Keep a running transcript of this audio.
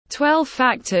12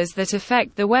 factors that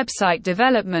affect the website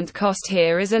development cost.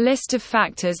 Here is a list of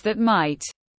factors that might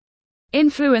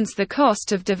influence the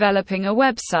cost of developing a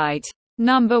website.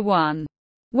 Number 1.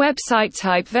 Website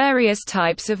type. Various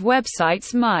types of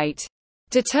websites might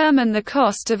determine the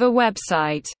cost of a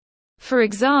website. For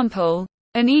example,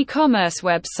 an e-commerce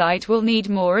website will need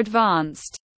more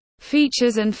advanced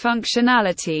features and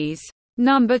functionalities.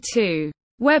 Number 2.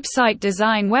 Website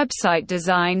design. Website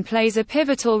design plays a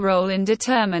pivotal role in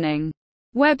determining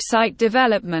website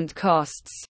development costs.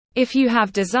 If you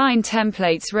have design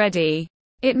templates ready,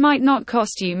 it might not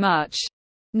cost you much.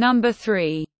 Number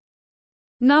 3.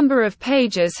 Number of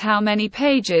pages. How many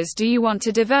pages do you want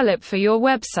to develop for your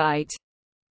website?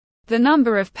 The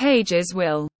number of pages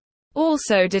will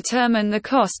also determine the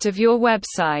cost of your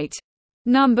website.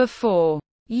 Number 4.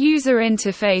 User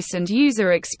interface and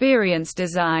user experience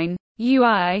design.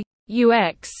 UI,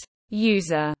 UX,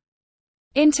 user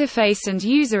interface and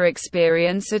user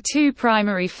experience are two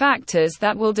primary factors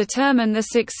that will determine the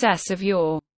success of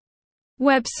your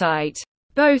website.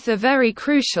 Both are very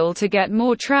crucial to get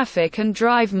more traffic and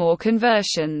drive more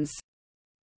conversions.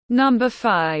 Number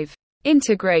 5.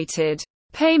 Integrated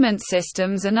payment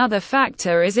systems. Another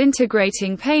factor is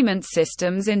integrating payment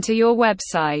systems into your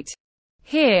website.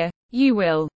 Here, you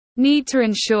will need to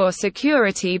ensure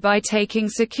security by taking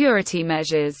security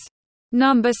measures.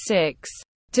 Number 6.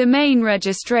 Domain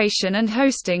registration and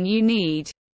hosting. You need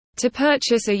to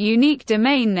purchase a unique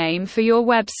domain name for your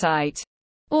website.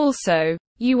 Also,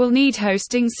 you will need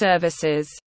hosting services.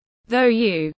 Though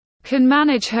you can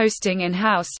manage hosting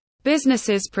in-house,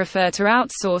 businesses prefer to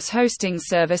outsource hosting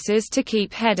services to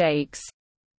keep headaches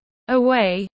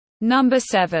away. Number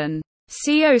 7.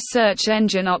 SEO. Search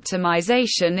engine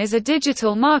optimization is a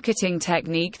digital marketing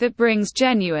technique that brings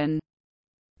genuine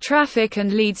traffic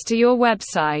and leads to your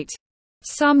website.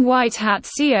 Some white-hat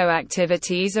SEO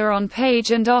activities are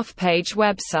on-page and off-page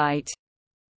website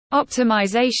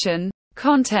optimization,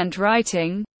 content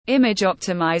writing, image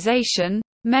optimization,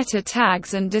 meta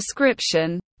tags and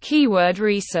description, keyword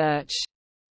research,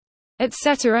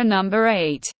 etc. Number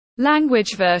 8.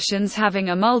 Language versions. Having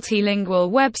a multilingual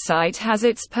website has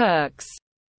its perks.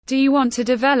 Do you want to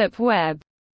develop web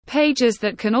pages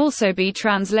that can also be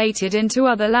translated into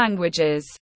other languages?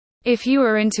 If you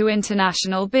are into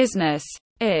international business,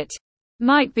 it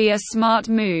might be a smart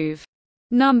move.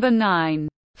 Number 9.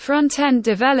 Front-end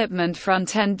development.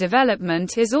 Front-end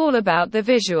development is all about the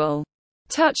visual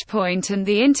touchpoint and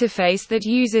the interface that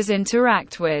users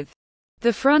interact with.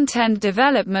 The front-end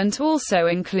development also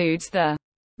includes the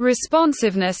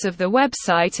responsiveness of the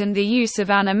website and the use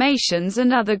of animations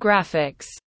and other graphics.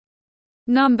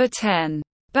 Number 10.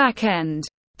 Back-end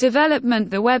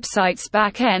development. The website's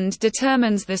back-end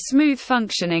determines the smooth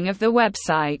functioning of the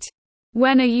website.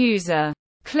 When a user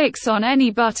clicks on any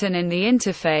button in the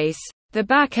interface, the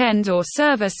back-end or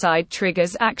server-side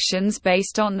triggers actions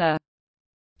based on the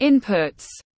inputs.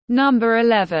 Number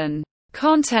 11.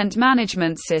 Content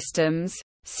management systems,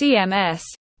 CMS.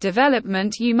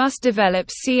 Development. You must develop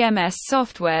CMS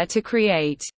software to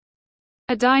create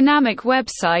a dynamic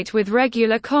website with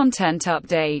regular content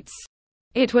updates.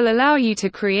 It will allow you to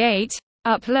create,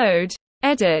 upload,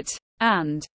 edit,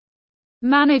 and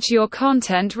manage your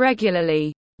content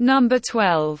regularly. Number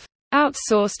 12.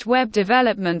 Outsourced web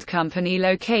development company.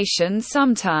 Location.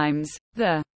 Sometimes,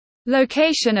 the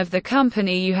location of the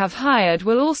company you have hired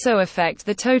will also affect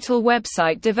the total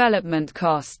website development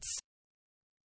costs.